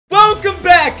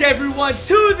everyone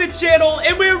to the channel,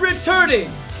 and we're returning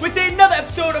with another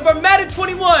episode of our Madden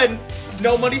 21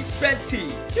 No Money Spent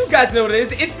team. You guys know what it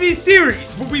is. It's the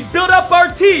series where we build up our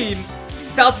team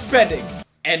without spending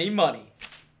any money.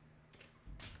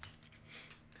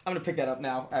 I'm gonna pick that up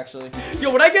now, actually.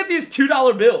 Yo, when I get these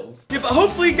 $2 bills. Yeah, but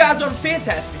hopefully you guys are on a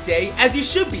fantastic day, as you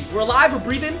should be. We're alive, we're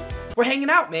breathing, we're hanging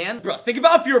out, man. Bro, think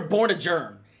about if you were born a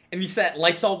germ, and you saw that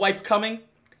Lysol wipe coming.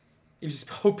 You just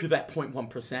hope you're that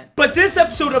 0.1%. But this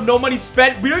episode of No Money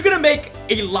Spent, we are gonna make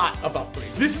a lot of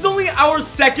upgrades. This is only our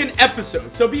second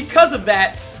episode, so because of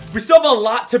that, we still have a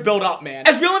lot to build up, man.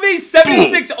 As we only have a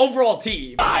 76 overall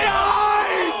team.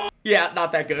 Yeah,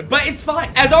 not that good, but it's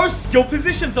fine. As our skill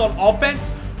positions on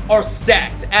offense are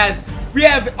stacked, as we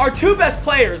have our two best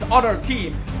players on our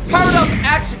team, powered up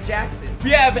Action Jackson. We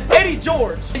have Eddie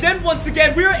George, and then once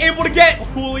again, we were able to get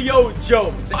Julio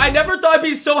Jones. I never thought I'd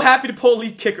be so happy to pull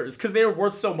elite kickers because they were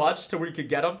worth so much to where you could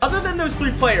get them. Other than those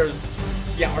three players,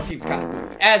 yeah, our team's kind of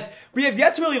booty. As we have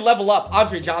yet to really level up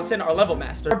Andre Johnson, our level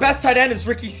master. Our best tight end is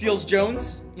Ricky Seals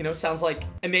Jones. You know, sounds like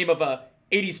a name of a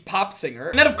 80s pop singer.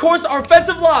 And then, of course, our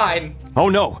offensive line. Oh,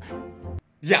 no.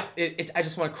 Yeah, I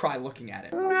just want to cry looking at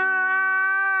it.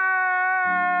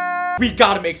 We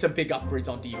gotta make some big upgrades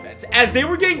on defense, as they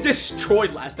were getting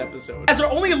destroyed last episode. As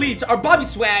our only elites are Bobby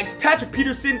Swags, Patrick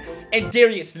Peterson, and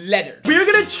Darius Leonard. We are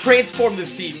gonna transform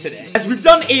this team today, as we've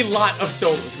done a lot of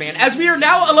solos, man. As we are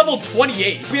now a level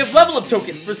 28. We have level up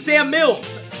tokens for Sam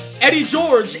Mills, Eddie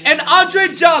George, and Andre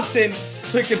Johnson,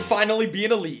 so he can finally be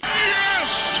an elite.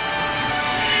 Yes!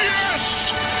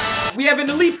 Yes! We have an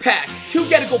elite pack, 2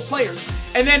 get-a-go players,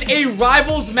 and then a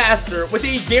Rivals Master with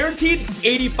a guaranteed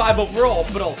 85 overall,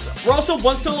 but also, we're also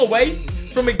one solo away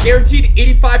from a guaranteed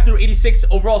 85 through 86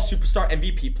 overall Superstar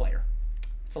MVP player.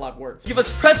 That's a lot of words. Give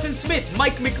us Preston Smith,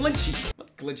 Mike McGlinchey.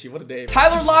 McGlinchey, what a name.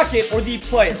 Tyler Lockett, or the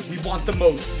player we want the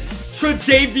most,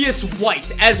 Tre'Davious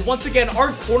White, as once again,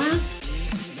 our corners,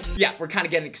 yeah, we're kind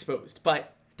of getting exposed,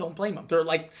 but don't blame them. They're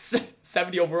like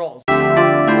 70 overalls.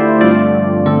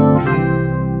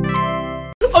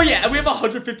 Oh yeah, and we have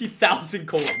 150,000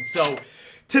 coins. So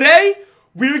today,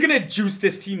 we're gonna juice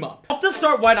this team up. Off the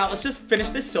start, why not? Let's just finish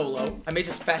this solo. I may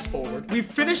just fast forward. We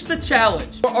finished the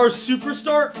challenge for our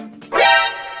superstar.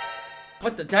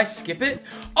 What the, did I skip it?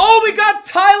 Oh, we got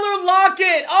Tyler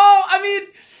Lockett. Oh, I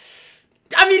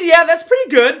mean, yeah, that's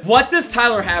pretty good. What does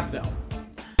Tyler have though?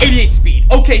 88 speed.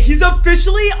 Okay, he's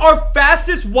officially our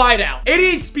fastest wideout.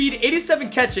 88 speed, 87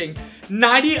 catching,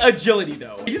 90 agility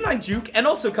though. 89 juke, and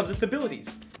also comes with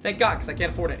abilities. Thank God, because I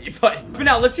can't afford any. But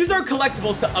now, let's use our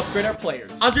collectibles to upgrade our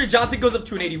players. Andre Johnson goes up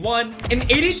to an 81. An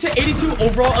 80 to 82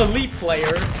 overall elite player.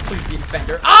 Please be a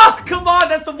defender. Ah, come on,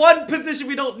 that's the one position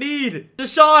we don't need.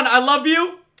 Deshaun, I love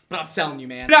you, but I'm selling you,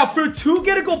 man. Now, for 2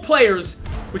 get-a-go players,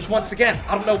 which once again,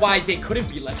 I don't know why they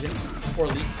couldn't be legends or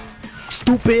elites.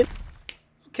 Stupid.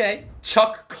 Okay,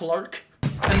 Chuck Clark.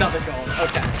 Another goal.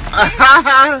 Okay.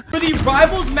 For the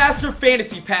Rivals Master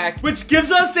Fantasy Pack, which gives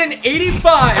us an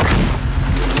 85.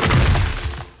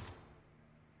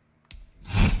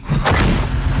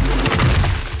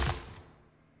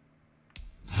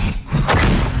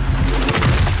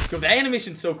 Yo, that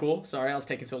animation's so cool. Sorry, I was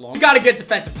taking so long. We gotta get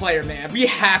defensive player, man. We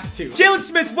have to. Jalen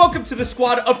Smith, welcome to the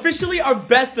squad. Officially our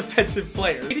best defensive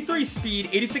player. 83 speed,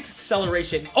 86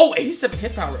 acceleration. Oh, 87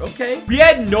 hit power. Okay. We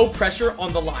had no pressure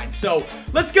on the line. So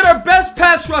let's get our best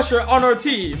pass rusher on our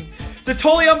team. The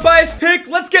totally unbiased pick.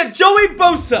 Let's get Joey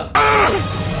Bosa.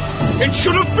 It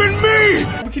should have been me.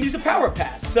 We can use a power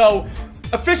pass. So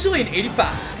officially an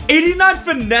 85. 89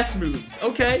 finesse moves.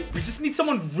 Okay. We just need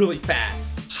someone really fast.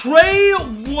 Trey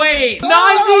Wayne,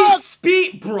 90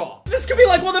 speed, bro. This could be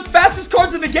like one of the fastest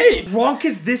cards in the game. Gronk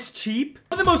is this cheap?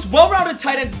 One of the most well-rounded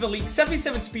tight ends in the league.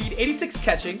 77 speed, 86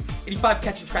 catching, 85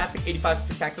 catching traffic, 85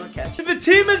 spectacular catch. The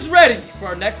team is ready for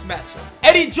our next matchup.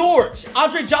 Eddie George,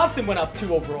 Andre Johnson went up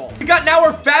 2 overalls. We got now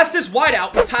our fastest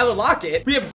wideout with Tyler Lockett.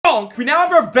 We have Gronk. We now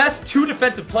have our best 2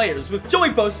 defensive players with Joey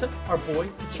Bosa, our boy,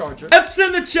 the Charger. F's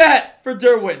in the chat for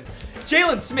Derwin.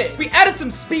 Jalen Smith. We added some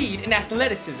speed and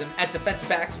athleticism at defensive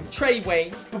backs with Trey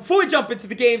Waynes. Before we jump into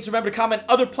the games, remember to comment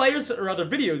other players or other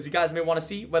videos you guys may want to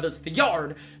see, whether it's the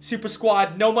Yard, Super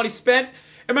Squad, No Money Spent.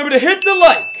 And remember to hit the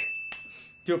like.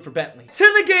 Do it for Bentley. To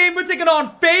the game, we're taking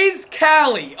on FaZe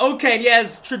Cali. Okay, and he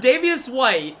has Tre'Davious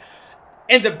White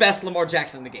and the best Lamar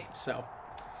Jackson in the game. So,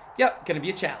 yep, gonna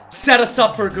be a challenge. Set us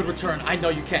up for a good return. I know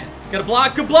you can. Gotta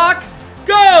block, good block,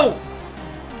 go!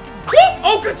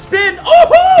 Oh, good spin.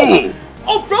 Oh,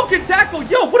 oh, broken tackle.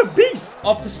 Yo, what a beast.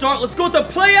 Off the start, let's go with the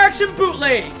play action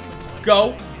bootleg.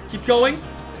 Go. Keep going.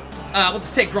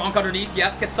 Let's take Gronk underneath.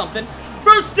 Yep, get something.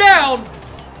 First down.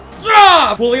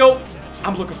 Julio,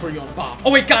 I'm looking for you on the bomb.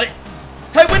 Oh, wait, got it.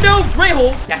 Tight window, great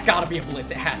hole. That gotta be a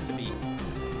blitz. It has to be.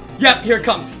 Yep, here it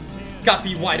comes. Gotta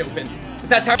be wide open. Is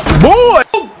that time? Boy!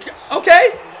 Oh,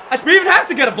 okay. We even have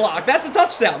to get a block. That's a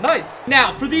touchdown. Nice.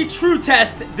 Now, for the true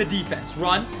test, the defense.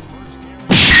 Run.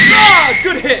 Ah,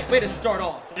 good hit. Way to start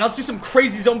off. And let's do some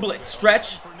crazy zone blitz.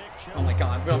 Stretch. Oh my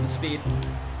god, we don't have the speed.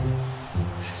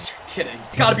 Kidding.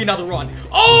 Gotta be another run.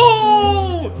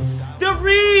 Oh! The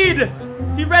read!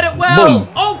 He read it well. Boom.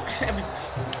 Oh!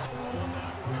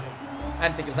 I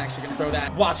didn't think he was actually gonna throw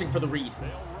that. Watching for the read.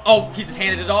 Oh, he just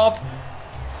handed it off.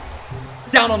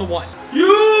 Down on the 1.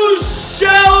 You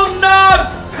shall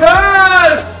not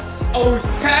pass! Oh, he's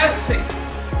passing.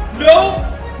 No!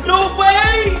 No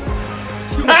way!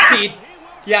 Too much speed.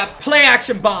 Yeah, play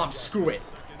action bomb. Screw it.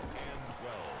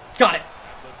 Got it.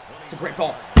 It's a great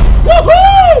ball.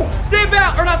 Woohoo! Stay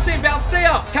bound, or not stay bound, stay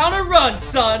up. Counter run,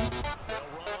 son.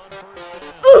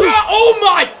 Oh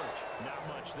my!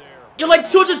 You're like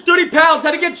 230 pounds.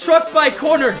 How to get trucked by a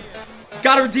corner?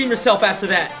 Gotta redeem yourself after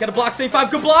that. Got a block, 75,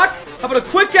 good block. How about a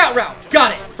quick out route?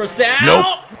 Got it. First down.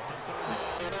 Nope.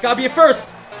 Gotta be a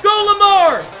first. Go,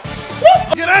 Lamar.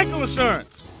 Woo! Get ankle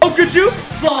insurance. Oh, good juke.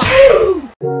 Slide.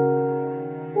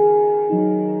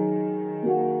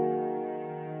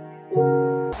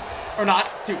 Or not.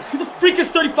 Dude, who the freak is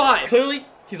 35? Clearly,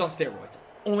 he's on steroids.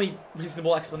 Only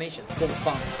reasonable explanation. Go with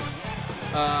bomb.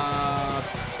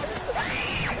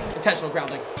 Intentional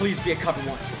grounding. Please be a cover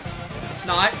 1. It's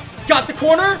not. Got the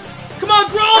corner. Come on,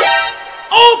 Gronk.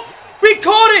 Oh, we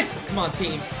caught it. Come on,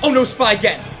 team. Oh, no spy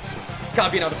again. It's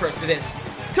gotta be another first. It is.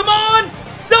 Come on.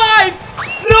 Dive.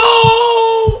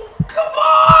 No. Come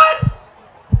on.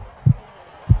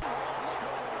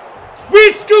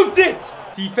 We scooped it.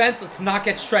 Defense, let's not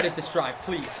get shredded this drive,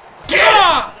 please.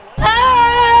 Yeah.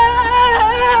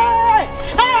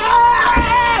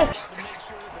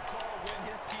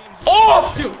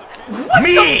 Oh, dude. What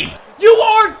Me. You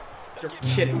are... You're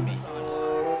kidding me.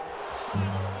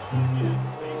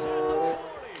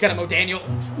 Get him, O'Daniel.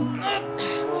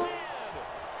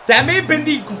 That may have been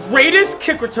the greatest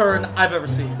kick return I've ever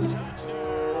seen.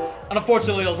 And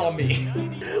unfortunately, it was on me.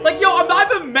 Like, yo, I'm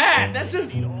not even mad. That's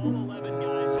just...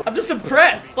 I'm just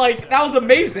impressed. Like, that was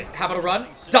amazing. How about a run?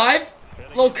 Dive.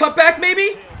 A little cutback,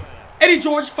 maybe? Eddie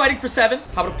George fighting for 7.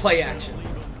 How about a play action?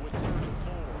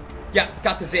 Yeah,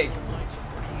 got the zig.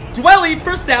 Dwelly,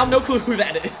 first down. No clue who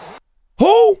that is.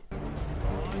 Who?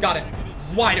 Got it.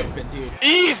 Wide open, dude.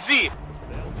 Easy.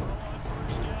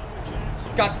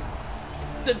 Got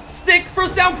the stick.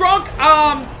 First down, Gronk.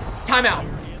 Timeout.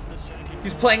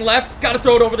 He's playing left. Got to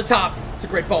throw it over the top. It's a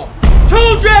great ball.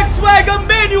 Toe drag swag,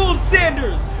 Emmanuel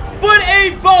Sanders. What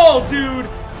a ball, dude.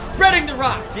 Spreading the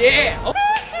rock. Yeah. Oh.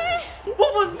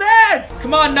 What was that?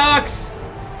 Come on, Knox.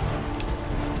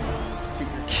 Dude,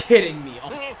 you're kidding me. Oh.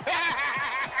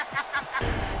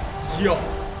 Yo,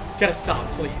 gotta stop,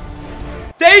 please.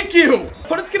 Thank you.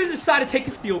 Opponent's gonna decide to take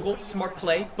his field goal. Smart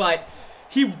play, but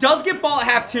he does get ball at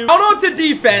half 2. Out onto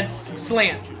defense.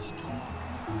 Slant.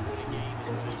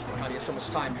 God, he has so much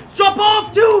time. Jump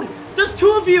off, dude. There's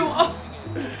 2 of you. Oh.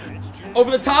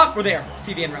 Over the top. We're there.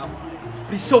 See the end route.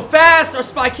 But he's so fast. Our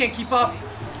spy can't keep up.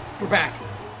 We're back.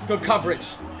 Good coverage.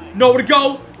 Nowhere to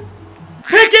go.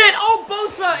 Pick it. Oh,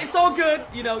 Bosa. It's all good.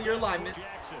 You know, your alignment.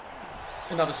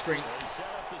 Another screen.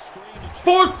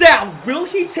 4th down. Will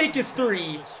he take his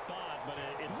 3?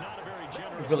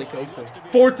 Really go for it.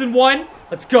 4th and 1.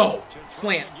 Let's go.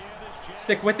 Slant.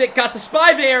 Stick with it. Got the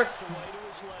spy there.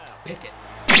 Pick it.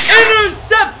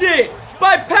 Intercepted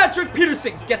by Patrick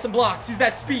Peterson. Get some blocks. Use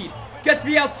that speed. Get to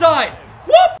the outside.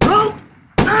 Whoop. Broke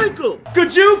ankle. Good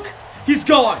juke. He's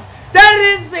gone.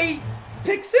 That is a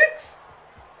pick 6.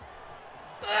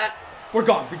 We're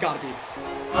gone. We gotta be.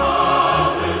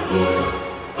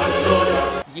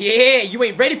 Yeah, you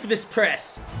ain't ready for this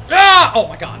press. Ah! Oh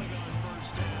my god.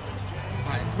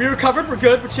 Alright, we recovered. We're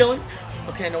good. We're chilling.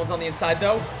 Okay, no one's on the inside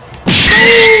though.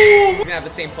 He's gonna have the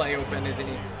same play open, isn't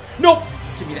he? Nope.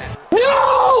 Give me that.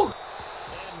 No!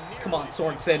 Come on,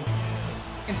 Sorensen.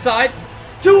 Inside.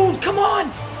 Dude, come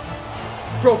on!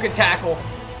 Broken tackle.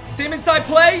 Same inside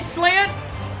play. Slant.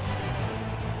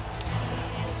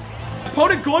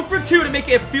 Opponent going for 2 to make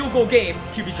it a field goal game.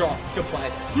 QB draw. Good play.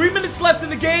 3 minutes left in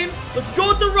the game. Let's go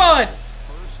with the run.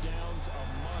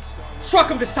 Truck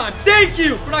him this time. Thank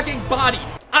you for not getting bodied.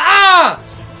 Ah!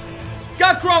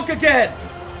 Got Gronk again.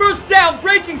 First down.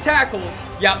 Breaking tackles.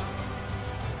 Yep.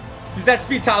 Use that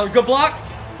speed, Tyler. Good block.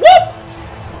 Whoop!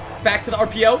 Back to the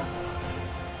RPO.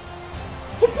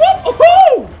 Whoop, whoop.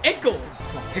 Woohoo! Ankles.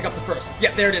 Come on, pick up the first.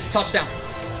 Yep, there it is. Touchdown.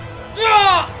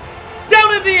 Ah!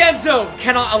 Down in the end zone.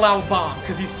 Cannot allow a bomb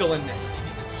because he's still in this.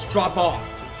 Just drop off.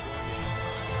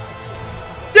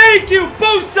 Thank you,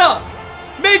 Bosa.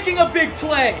 making a big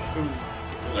play.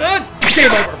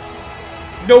 Game over.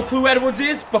 No clue Edwards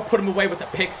is, but put him away with a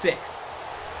pick 6.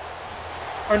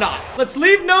 Or not. Let's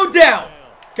leave no doubt.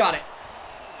 Got it.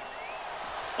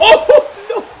 Oh,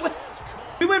 no way.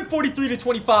 We went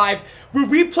 43-25, where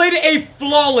we played a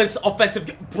flawless offensive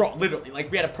game. Bro, literally,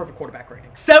 like, we had a perfect quarterback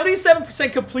rating.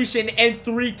 77% completion and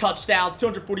 3 touchdowns,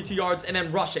 242 yards, and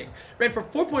then rushing. Ran for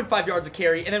 4.5 yards a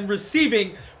carry, and then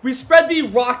receiving, we spread the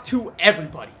rock to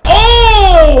everybody.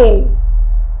 Oh!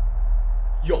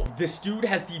 Yo, this dude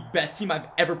has the best team I've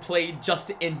ever played just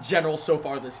in general so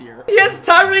far this year. He has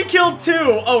Tyreek Hill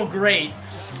too. Oh, great.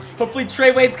 Hopefully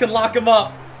Trey Waynes can lock him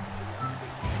up.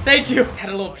 Thank you. Had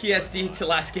a little PSD to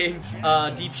last game.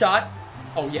 Deep shot.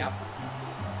 Oh, yeah.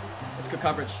 That's good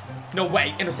coverage. No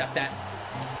way. Intercept that.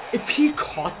 If he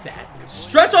caught that.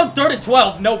 Stretch on 3rd and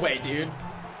 12. No way, dude.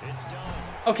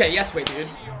 Okay, yes way, dude.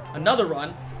 Another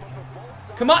run.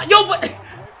 Come on. Yo, what?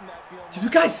 Did you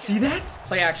guys see that?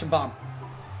 Play action bomb.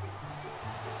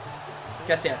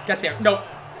 Get there. Get there. No.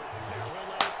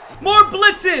 More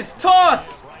blitzes.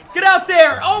 Toss. Get out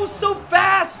there. Oh, so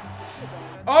fast.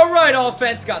 All right,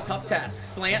 offense. Got tough tasks.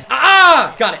 Slant.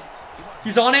 Ah! Got it.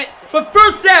 He's on it. But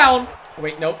first down.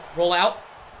 Wait, nope. Roll out.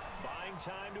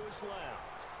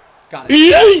 Got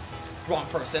it. Wrong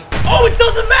person. Oh, it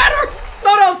doesn't matter.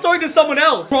 Thought I was throwing to someone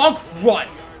else. Wrong run.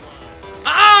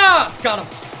 Ah! Got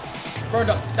him.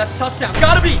 Burned up. That's a touchdown.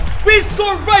 Gotta be. We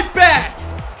score right back.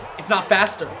 If not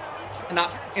faster. And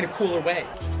not in a cooler way.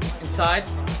 Inside.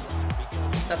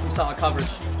 That's some solid coverage.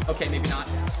 Okay, maybe not.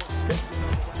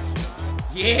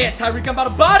 Yeah, Tyreek, I'm about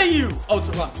to body you. Oh, it's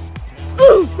a run.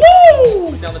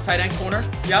 Woo! Down the tight end corner.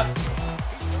 Yep.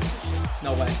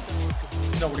 No way.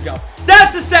 There's nowhere to go.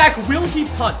 That's a sack. Will he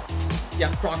punt?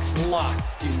 Yeah, Gronk's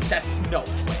locked, dude. That's no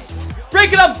way.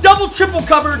 Break it up. Double, triple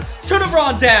covered. Turnover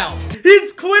on downs.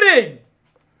 He's quitting.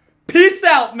 Peace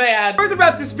out, man. We're gonna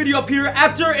wrap this video up here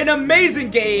after an amazing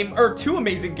game, or 2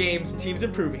 amazing games. Team's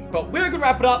improving. But we're gonna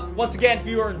wrap it up. Once again, if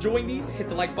you are enjoying these, hit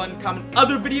the like button, comment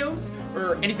other videos,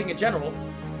 or anything in general.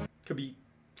 Could be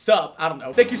sub, I don't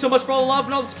know. Thank you so much for all the love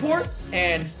and all the support.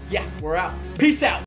 And yeah, we're out. Peace out.